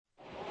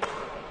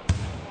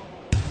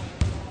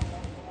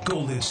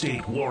Golden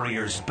State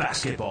Warriors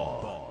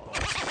basketball.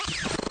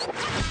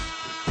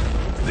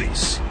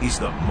 This is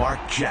the Mark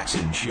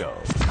Jackson Show.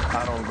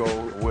 I don't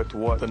go with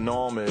what the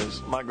norm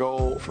is. My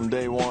goal from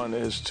day one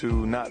is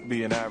to not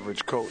be an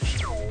average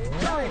coach.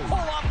 Curry, pull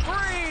up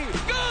three.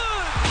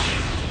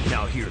 Good!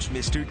 Now here's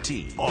Mr.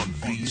 T on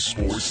the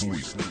Sports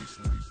Week.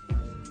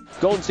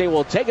 Golden State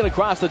will take it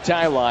across the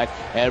timeline,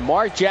 and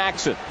Mark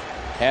Jackson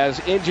has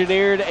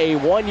engineered a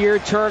one-year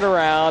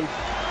turnaround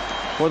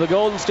for the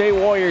Golden State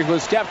Warriors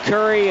with Steph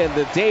Curry and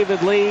the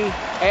David Lee,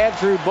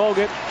 Andrew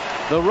Bogut,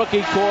 the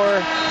rookie core.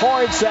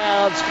 Horn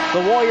sounds.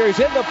 The Warriors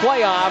in the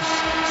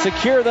playoffs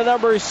secure the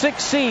number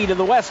 6 seed in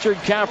the Western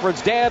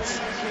Conference dance,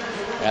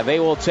 and they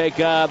will take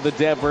on the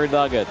Denver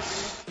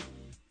Nuggets.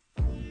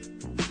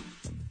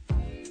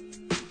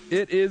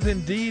 It is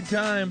indeed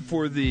time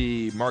for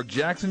the Mark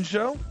Jackson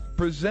Show,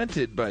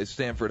 presented by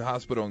Stanford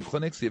Hospital and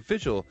Clinics, the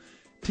official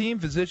team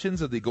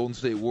physicians of the Golden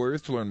State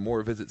Warriors. To learn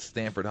more, visit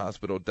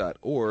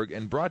stanfordhospital.org,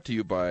 and brought to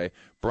you by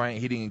Bryant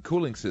Heating and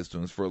Cooling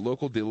Systems. For a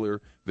local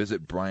dealer,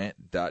 visit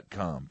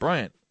Bryant.com.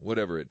 Bryant,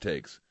 whatever it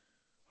takes.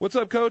 What's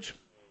up, Coach?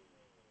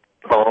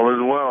 All is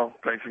well.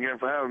 Thanks again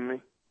for having me.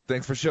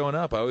 Thanks for showing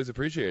up. I always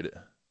appreciate it.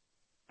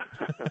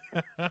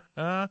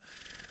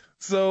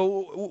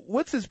 So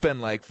what's this been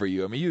like for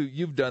you? I mean,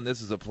 you've done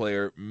this as a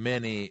player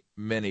many,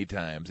 many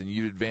times, and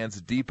you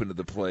advanced deep into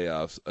the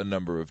playoffs a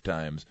number of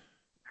times.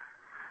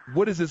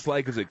 What is this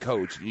like as a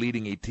coach,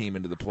 leading a team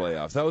into the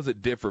playoffs? How does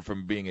it differ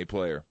from being a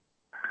player?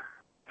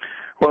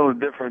 Well, the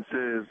difference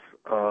is,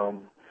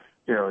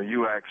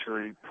 you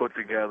actually put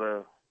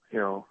together,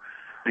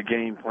 the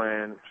game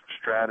plan,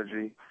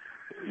 strategy.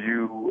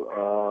 You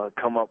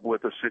come up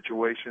with a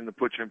situation to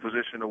put you in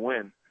position to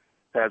win.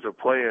 As a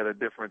player, the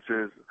difference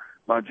is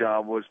my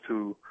job was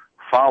to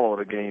follow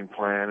the game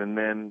plan, and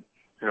then,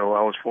 I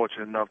was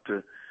fortunate enough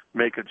to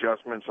make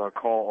adjustments or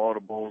call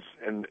audibles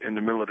in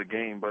the middle of the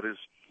game, but it's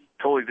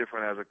totally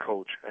different as a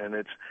coach, and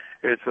it's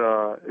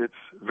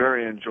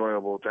very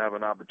enjoyable to have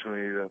an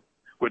opportunity to,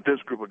 with this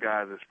group of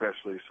guys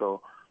especially.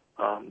 So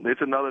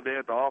it's another day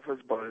at the office,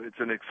 but it's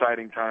an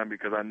exciting time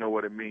because I know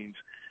what it means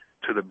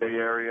to the Bay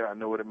Area. I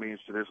know what it means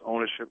to this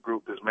ownership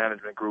group, this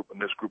management group,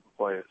 and this group of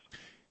players.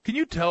 Can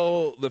you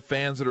tell the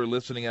fans that are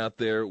listening out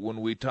there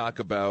when we talk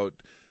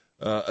about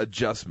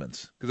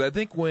adjustments? Because I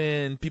think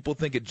when people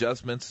think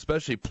adjustments,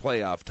 especially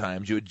playoff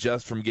times, you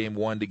adjust from game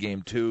 1 to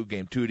game 2,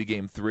 game 2 to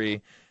game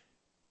 3.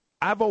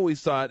 I've always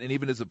thought, and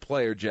even as a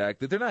player, Jack,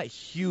 that they're not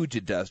huge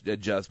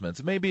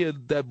adjustments. Maybe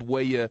the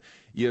way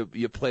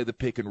you play the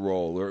pick and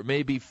roll, or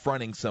maybe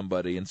fronting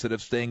somebody instead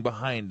of staying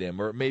behind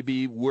him, or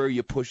maybe where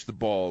you push the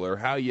ball, or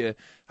how you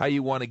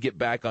want to get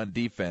back on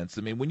defense.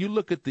 I mean, when you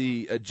look at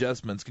the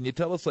adjustments, can you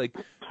tell us, like,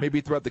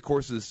 maybe throughout the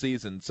course of the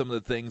season, some of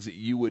the things that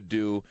you would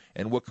do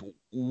and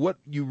what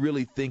you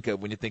really think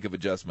of when you think of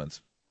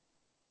adjustments?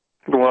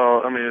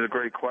 Well, I mean, it's a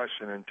great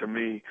question, and to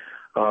me,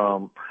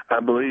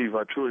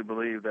 I truly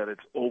believe that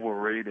it's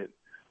overrated.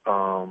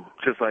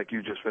 Just like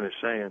you just finished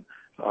saying,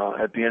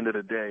 at the end of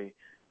the day,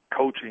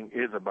 coaching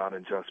is about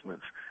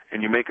adjustments,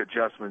 and you make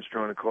adjustments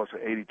during the course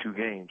of 82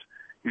 games.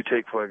 You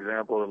take, for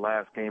example, the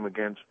last game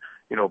against,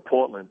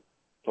 Portland.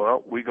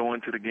 Well, we go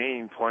into the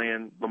game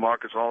playing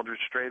LaMarcus Aldridge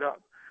straight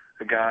up.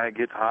 The guy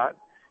gets hot.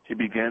 He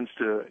begins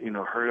to,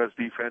 hurt us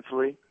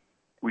defensively.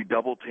 We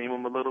double team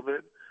him a little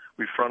bit.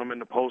 We front him in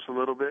the post a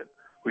little bit.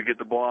 We get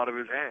the ball out of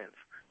his hands.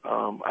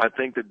 I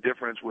think the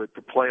difference with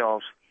the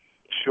playoffs,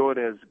 short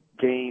as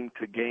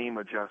game-to-game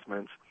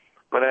adjustments,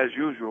 but as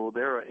usual,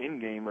 there are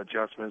in-game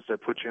adjustments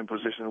that put you in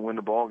position to win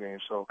the ball game.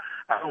 So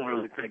I don't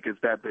really think it's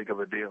that big of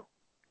a deal.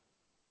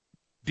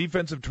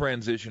 Defensive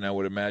transition, I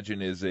would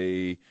imagine, is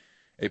a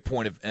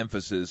point of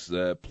emphasis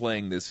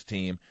playing this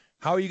team.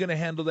 How are you going to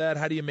handle that?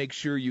 How do you make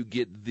sure you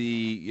get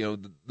the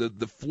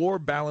floor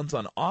balance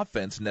on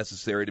offense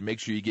necessary to make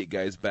sure you get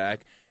guys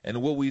back? And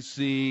will we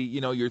see,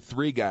 your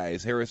 3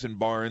 guys, Harrison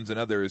Barnes and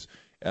others,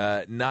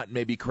 not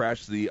maybe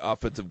crash the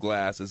offensive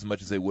glass as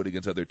much as they would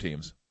against other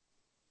teams?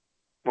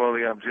 Well,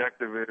 the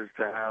objective is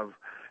to have,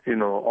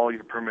 all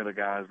your perimeter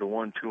guys, the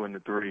 1, 2, and the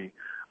 3.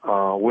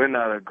 We're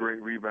not a great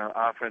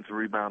offensive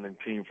rebounding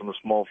team from the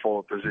small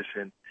forward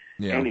position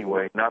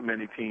anyway. Not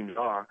many teams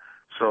are.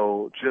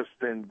 So just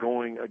in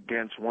going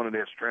against one of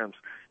their strengths,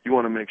 you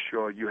want to make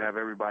sure you have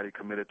everybody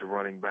committed to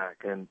running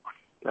back. And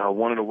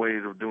one of the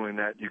ways of doing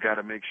that, you got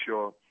to make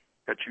sure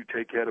that you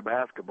take care of the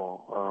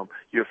basketball.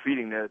 You're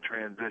feeding that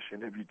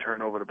transition if you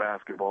turn over the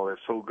basketball. They're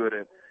so good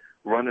at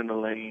running the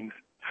lanes,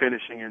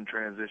 finishing in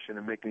transition,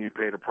 and making you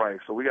pay the price.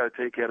 So we got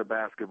to take care of the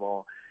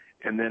basketball.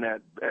 And then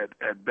at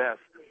best,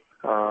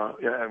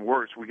 at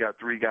worst, we got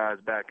 3 guys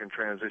back in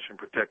transition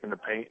protecting the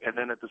paint. And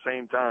then at the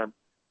same time,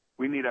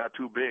 we need our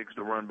 2 bigs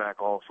to run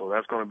back also.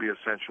 That's going to be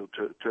essential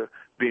to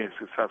being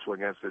successful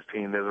against this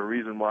team. There's a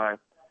reason why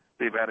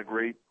they've had a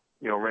great,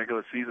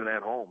 regular season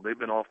at home. They've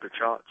been off the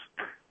charts.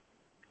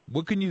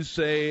 What can you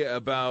say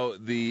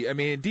about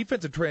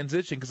defensive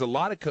transition? Because a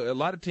lot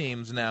of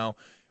teams now,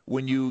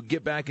 when you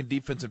get back in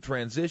defensive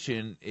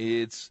transition,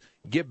 it's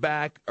get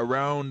back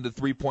around the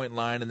 3-point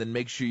line and then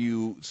make sure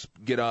you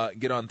get on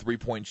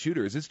 3-point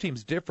shooters. This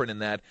team's different in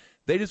that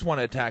they just want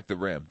to attack the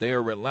rim. They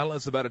are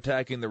relentless about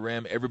attacking the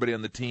rim. Everybody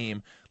on the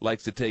team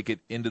likes to take it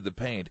into the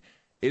paint.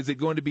 Is it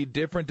going to be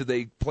different?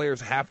 Do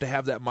players have to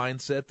have that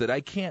mindset that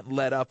I can't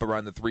let up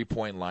around the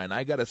 3-point line?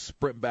 I got to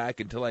sprint back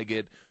until I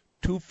get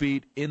 2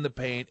 feet in the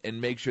paint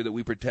and make sure that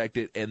we protect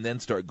it and then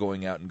start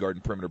going out and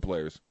guarding perimeter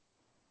players?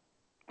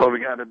 Well,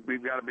 we've got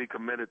to be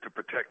committed to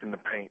protecting the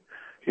paint.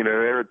 You know,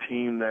 they're a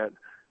team that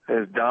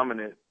is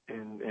dominant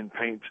in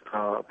paint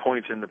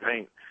points in the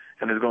paint,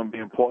 and it's going to be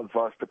important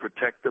for us to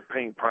protect the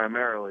paint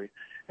primarily,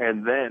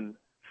 and then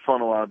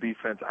funnel our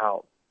defense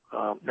out.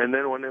 And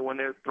then when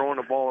they're throwing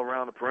the ball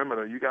around the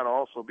perimeter, you got to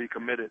also be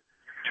committed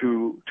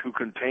to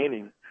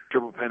containing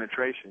dribble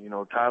penetration. You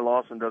know, Ty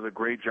Lawson does a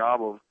great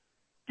job of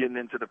getting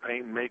into the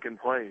paint and making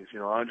plays. You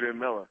know, Andre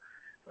Miller,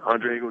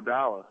 Andre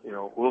Iguodala, you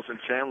know, Wilson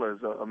Chandler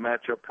is a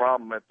matchup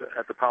problem at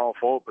the power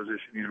forward position.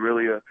 He's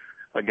really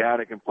a guy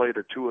that can play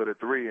the 2 or the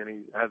 3, and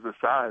he has the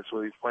size,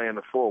 so he's playing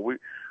the 4.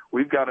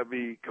 We've got to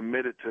be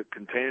committed to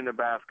containing the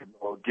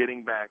basketball,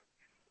 getting back,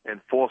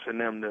 and forcing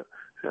them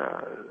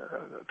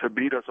to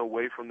beat us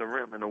away from the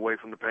rim and away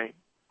from the paint.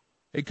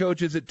 Hey,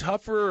 Coach, is it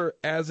tougher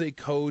as a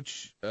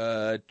coach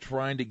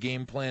trying to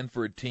game plan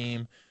for a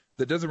team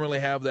that doesn't really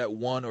have that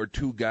 1 or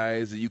 2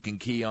 guys that you can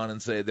key on and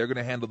say they're going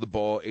to handle the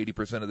ball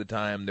 80% of the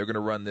time, they're going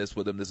to run this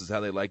with them, this is how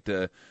they like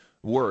to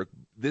work?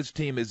 This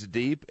team is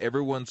deep.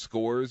 Everyone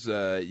scores.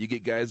 You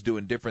get guys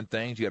doing different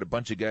things. You got a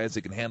bunch of guys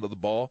that can handle the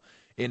ball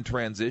in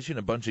transition,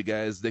 a bunch of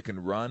guys that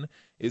can run.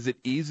 Is it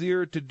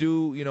easier to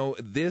do,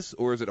 this,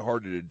 or is it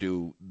harder to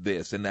do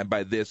this? And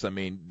by this, I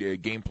mean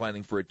game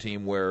planning for a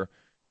team where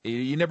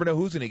you never know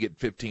who's going to get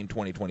 15,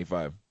 20,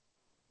 25.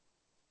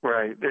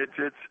 Right.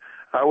 It's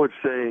I would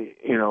say,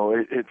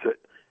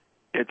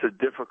 it's a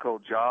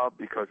difficult job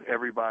because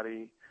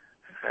everybody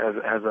has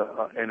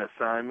an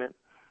assignment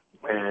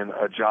and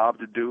a job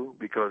to do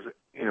because,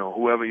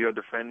 whoever you're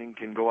defending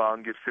can go out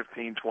and get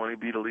 15, 20,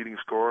 be the leading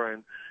scorer,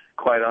 and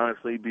quite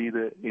honestly be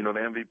the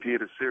MVP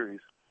of the series.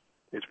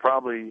 It's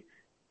probably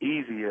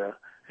easier,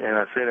 and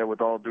I say that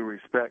with all due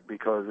respect,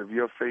 because if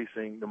you're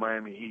facing the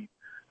Miami Heat,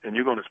 then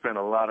you're going to spend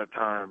a lot of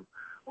time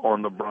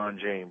on LeBron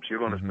James. You're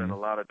going to spend a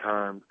lot of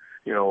time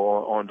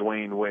on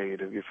Dwayne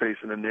Wade. If you're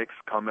facing the Knicks,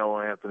 Carmelo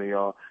Anthony,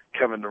 or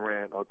Kevin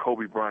Durant, or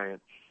Kobe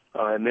Bryant,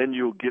 and then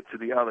you'll get to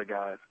the other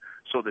guys.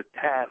 So the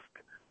task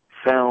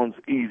sounds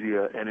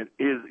easier, and it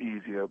is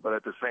easier, but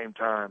at the same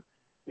time,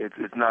 it's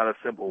not a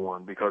simple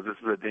one because this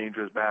is a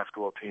dangerous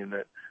basketball team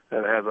that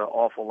has an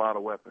awful lot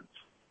of weapons.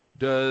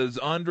 Does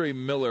Andre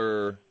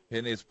Miller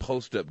in his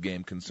post-up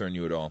game concern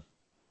you at all?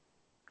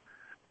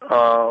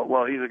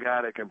 Well, he's a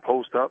guy that can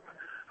post up,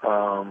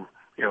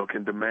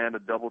 can demand a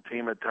double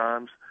team at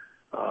times,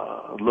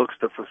 looks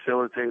to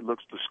facilitate,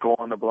 looks to score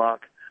on the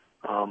block,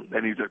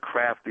 and he's a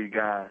crafty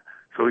guy.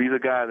 So he's a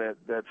guy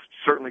that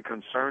certainly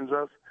concerns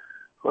us,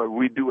 but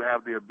we do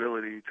have the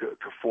ability to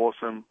force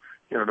him,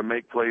 to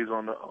make plays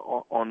on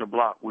the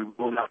block. We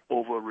will not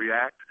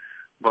overreact,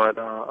 but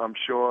I'm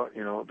sure,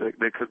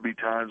 there could be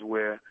times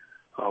where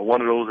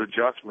one of those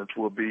adjustments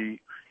will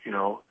be,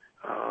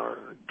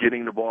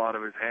 getting the ball out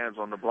of his hands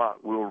on the block.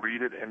 We'll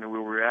read it and then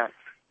we'll react.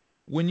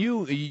 When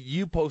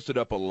you posted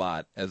up a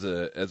lot as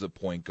a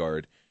point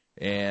guard,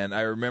 and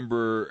I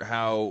remember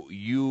how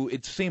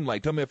it seemed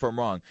like, tell me if I'm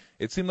wrong,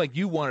 it seemed like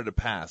you wanted to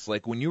pass.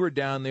 Like when you were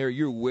down there,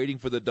 you're waiting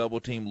for the double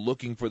team,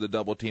 looking for the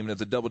double team, and if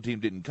the double team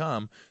didn't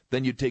come,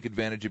 then you'd take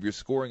advantage of your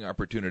scoring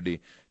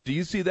opportunity. Do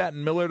you see that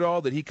in Miller at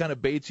all, that he kind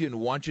of baits you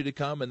and wants you to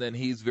come, and then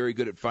he's very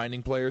good at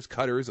finding players,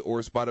 cutters,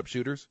 or spot-up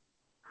shooters?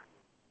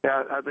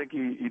 Yeah, I think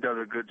he does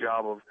a good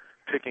job of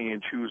picking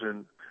and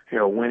choosing,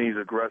 when he's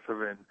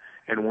aggressive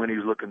and when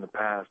he's looking to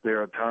pass.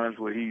 There are times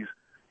where he's,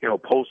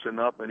 posting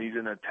up and he's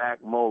in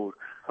attack mode.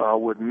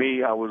 With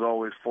me, I was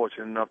always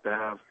fortunate enough to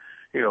have,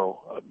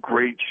 a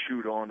great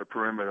shooter on the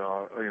perimeter,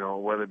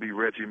 whether it be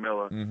Reggie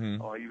Miller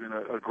or even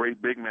a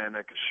great big man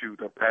that can shoot,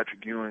 a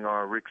Patrick Ewing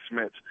or a Rick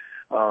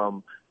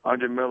Smits.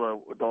 Andre Miller,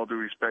 with all due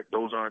respect,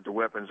 those aren't the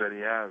weapons that he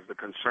has. The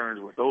concerns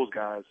with those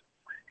guys,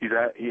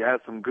 he has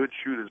some good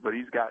shooters, but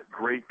he's got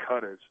great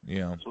cutters.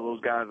 Yeah. So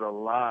those guys are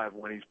live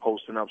when he's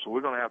posting up. So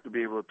we're going to have to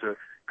be able to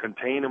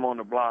contain him on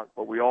the block,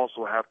 but we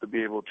also have to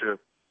be able to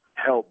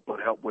help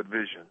with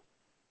vision.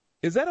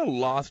 Is that a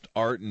lost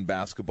art in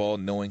basketball,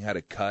 knowing how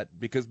to cut?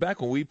 Because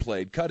back when we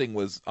played, cutting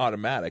was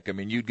automatic. I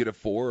mean, you'd get a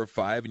 4 or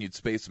 5 and you'd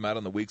space him out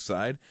on the weak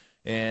side,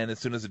 and as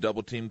soon as the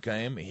double team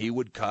came, he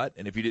would cut,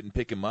 and if you didn't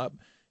pick him up,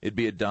 it'd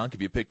be a dunk.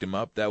 If you picked him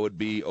up, that would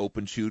be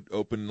open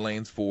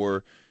lanes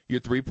for your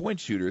three-point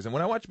shooters. And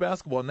when I watch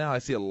basketball now, I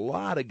see a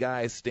lot of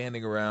guys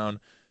standing around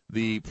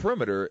the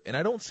perimeter, and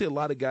I don't see a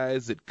lot of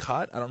guys that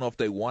cut. I don't know if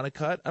they want to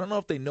cut. I don't know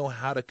if they know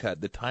how to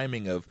cut, the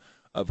timing of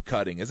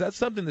cutting. Is that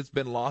something that's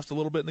been lost a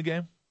little bit in the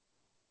game?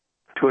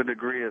 To a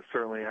degree, it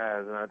certainly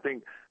has. And I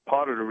think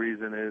part of the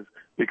reason is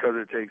because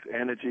it takes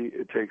energy,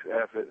 it takes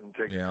effort, and it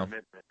takes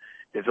commitment.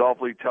 It's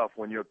awfully tough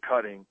when you're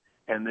cutting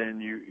and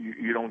then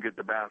you don't get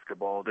the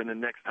basketball. Then the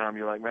next time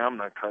you're like, man, I'm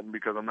not cutting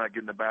because I'm not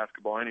getting the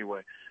basketball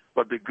anyway.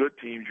 But the good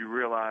teams, you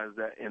realize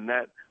that in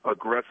that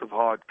aggressive,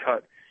 hard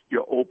cut,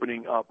 you're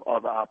opening up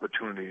other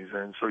opportunities,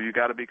 and so you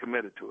got to be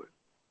committed to it.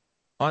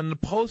 On the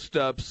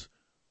post-ups,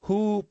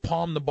 who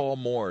palmed the ball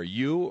more,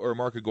 you or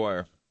Mark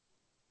Aguirre?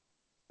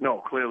 No,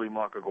 clearly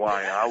Mark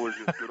Aguirre. I was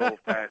just good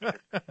old-fashioned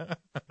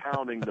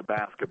pounding the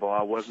basketball.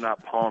 I was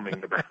not palming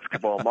the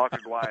basketball. Mark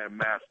Aguirre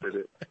mastered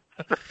it.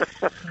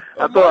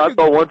 I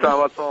thought one time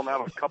I saw him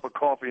have a cup of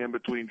coffee in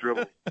between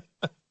dribbles.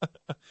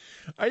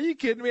 Are you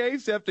kidding me? I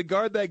used to have to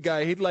guard that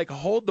guy. He'd like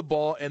hold the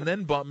ball and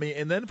then bump me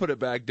and then put it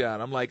back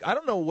down. I'm like, I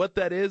don't know what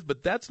that is,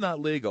 but that's not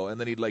legal. And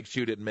then he'd like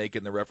shoot it and make it,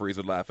 and the referees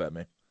would laugh at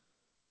me.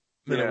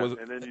 And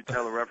then you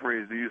tell the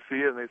referees, do you see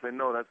it? And they say,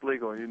 no, that's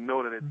legal. And you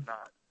know that it's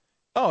not.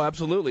 Oh,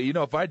 absolutely. You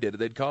know, if I did it,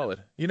 they'd call it.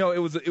 You know, it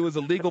was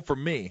illegal for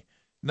me,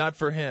 not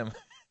for him.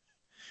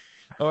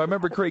 Oh, I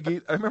remember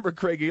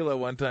Craig Elo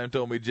one time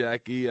told me,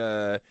 Jack,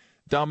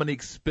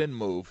 Dominique's spin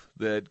move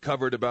that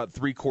covered about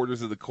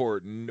 3/4 of the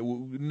court,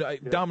 and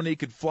Dominique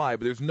could fly,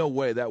 but there's no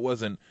way that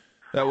wasn't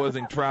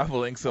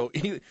traveling. So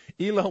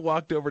Elo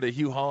walked over to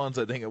Hugh Hollins,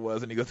 I think it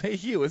was, and he goes, "Hey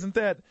Hugh, isn't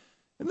that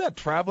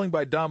traveling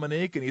by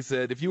Dominique?" And he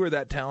said, "If you were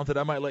that talented,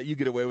 I might let you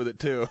get away with it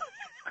too."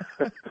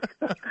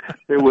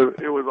 It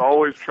was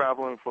always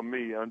traveling for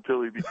me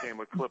until he became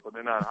a Clipper.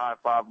 Then I'd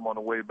high-five him on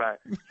the way back.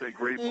 Say,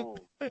 great move.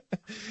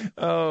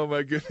 Oh,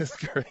 my goodness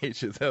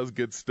gracious. That was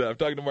good stuff.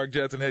 Talking to Mark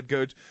Jackson, head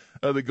coach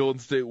of the Golden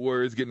State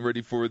Warriors, getting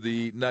ready for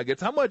the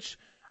Nuggets. How much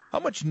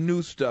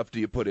new stuff do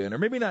you put in? Or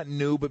maybe not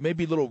new, but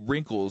maybe little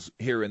wrinkles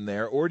here and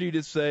there. Or do you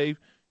just say,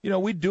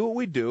 we do what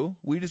we do.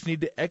 We just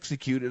need to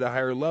execute at a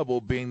higher level,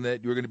 being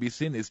that you're going to be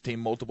seeing this team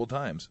multiple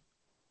times?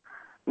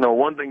 No,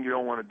 one thing you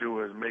don't want to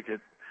do is make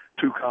it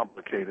too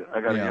complicated.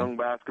 I got a young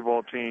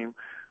basketball team.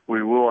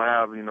 We will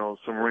have,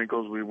 some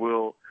wrinkles. We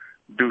will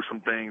do some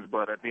things,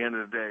 but at the end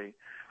of the day,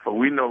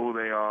 we know who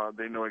they are.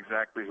 They know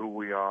exactly who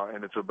we are,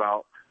 and it's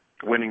about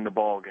winning the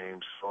ball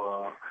games.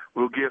 So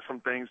we'll give some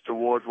things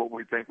towards what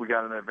we think we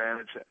got an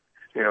advantage at,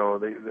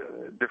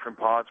 the different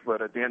parts,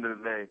 but at the end of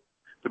the day,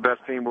 the best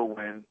team will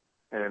win,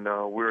 and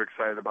we're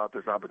excited about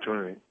this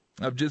opportunity.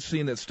 I've just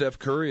seen that Steph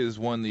Curry has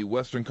won the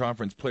Western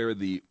Conference Player of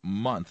the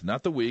Month.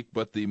 Not the week,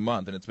 but the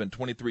month. And it's been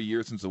 23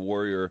 years since a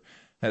Warrior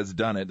has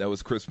done it. That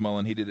was Chris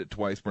Mullin. He did it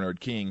twice.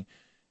 Bernard King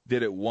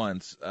did it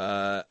once.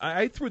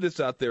 I threw this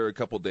out there a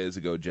couple days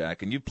ago,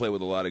 Jack, and you play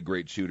with a lot of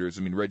great shooters.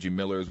 I mean, Reggie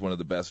Miller is one of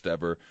the best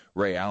ever.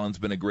 Ray Allen's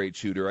been a great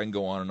shooter. I can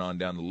go on and on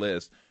down the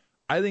list.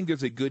 I think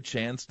there's a good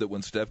chance that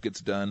when Steph gets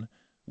done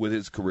with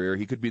his career,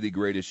 he could be the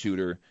greatest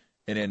shooter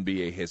in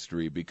NBA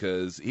history,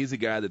 because he's a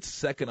guy that's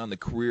second on the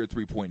career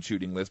three-point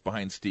shooting list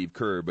behind Steve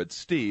Kerr. But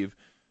Steve,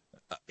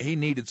 he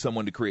needed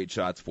someone to create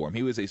shots for him.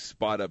 He was a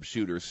spot-up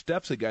shooter.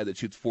 Steph's a guy that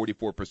shoots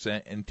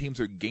 44%, and teams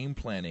are game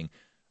planning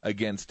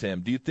against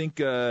him. Do you think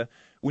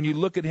when you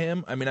look at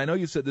him, I mean, I know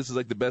you said this is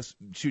like the best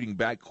shooting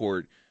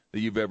backcourt that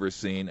you've ever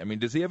seen. I mean,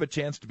 does he have a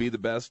chance to be the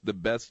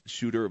best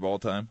shooter of all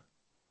time?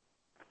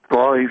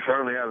 Well, he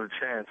certainly has a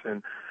chance,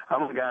 and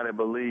I'm a guy that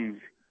believes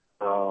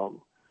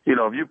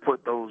if you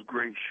put those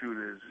great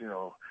shooters,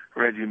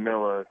 Reggie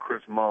Miller,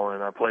 Chris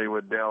Mullin, I played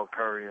with Dell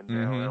Curry and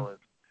Dale Ellis.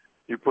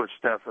 You put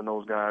Steph and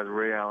those guys,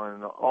 Ray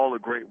Allen, all the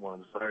great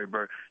ones, Larry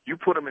Bird. You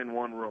put them in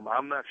one room.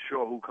 I'm not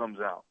sure who comes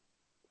out.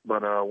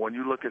 But when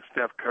you look at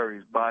Steph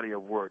Curry's body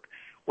of work,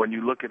 when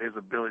you look at his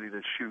ability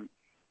to shoot,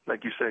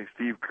 like you say,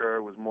 Steve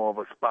Kerr was more of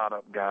a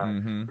spot-up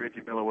guy.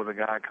 Reggie Miller was a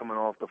guy coming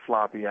off the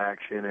floppy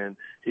action, and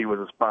he was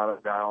a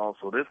spot-up guy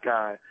also. This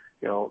guy,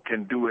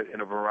 can do it in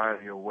a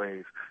variety of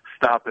ways.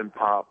 Stop and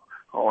pop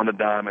on the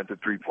dime at the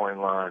three-point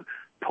line,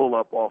 pull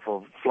up off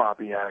of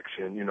floppy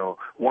action,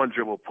 one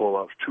dribble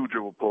pull-ups, two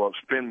dribble pull-ups,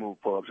 spin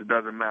move pull-ups. It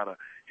doesn't matter.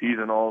 He's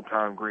an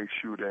all-time great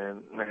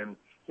shooter,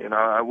 and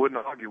I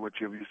wouldn't argue with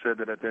you if you said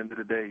that at the end of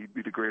the day he'd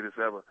be the greatest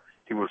ever.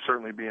 He will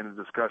certainly be in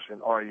the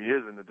discussion, or he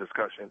is in the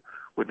discussion,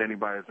 with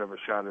anybody that's ever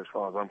shot as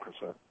far as I'm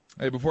concerned.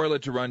 Hey, before I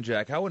let you run,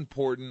 Jack, how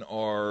important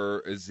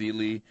are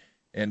Ezeli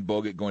and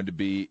Bogut going to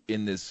be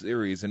in this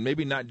series? And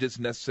maybe not just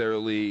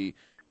necessarily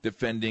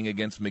defending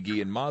against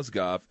McGee and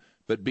Mozgov,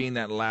 but being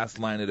that last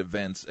line of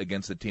defense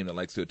against a team that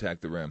likes to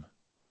attack the rim.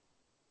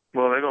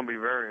 Well, they're going to be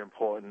very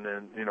important,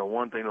 and,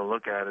 one thing to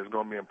look at is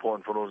going to be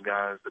important for those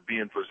guys to be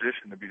in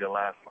position to be the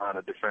last line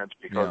of defense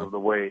because of the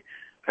way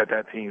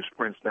that team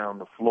sprints down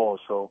the floor.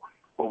 So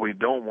what we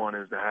don't want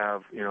is to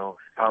have,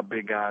 our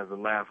big guys the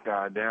last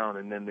guy down,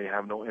 and then they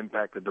have no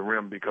impact at the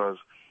rim because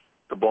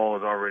the ball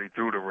is already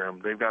through the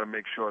rim. They've got to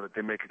make sure that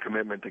they make a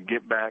commitment to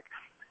get back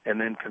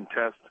and then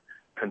contest,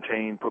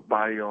 contain, put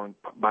bodies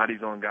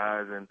on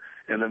guys, and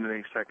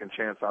eliminate second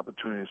chance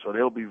opportunities. So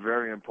they'll be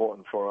very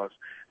important for us.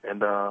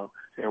 And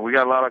we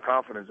got a lot of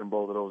confidence in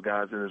both of those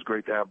guys, and it's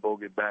great to have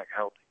Bogut back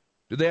healthy.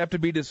 Do they have to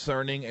be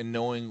discerning and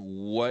knowing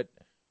what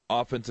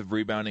offensive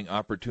rebounding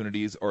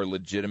opportunities are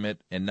legitimate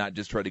and not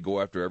just try to go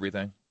after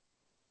everything?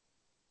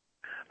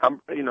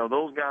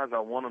 Those guys, I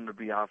want them to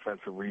be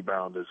offensive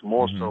rebounders.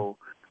 More so,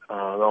 the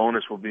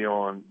onus will be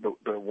on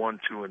the 1,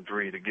 2, and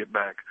 3 to get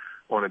back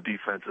on the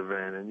defensive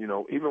end.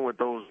 And, even with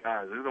those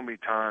guys, there's going to be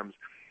times,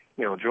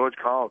 George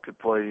Karl could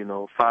play,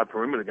 5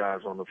 perimeter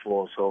guys on the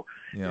floor. So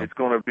it's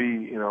going to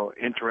be,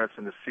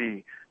 interesting to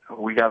see.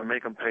 We got to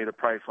make them pay the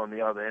price on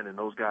the other end, and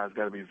those guys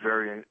got to be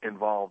very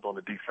involved on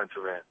the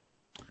defensive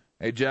end.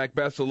 Hey, Jack,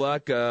 best of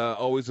luck.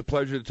 Always a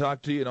pleasure to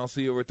talk to you, and I'll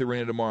see you over at the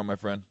arena tomorrow, my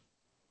friend.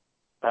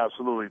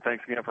 Absolutely.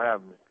 Thanks again for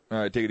having me. All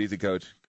right, take it easy, Coach.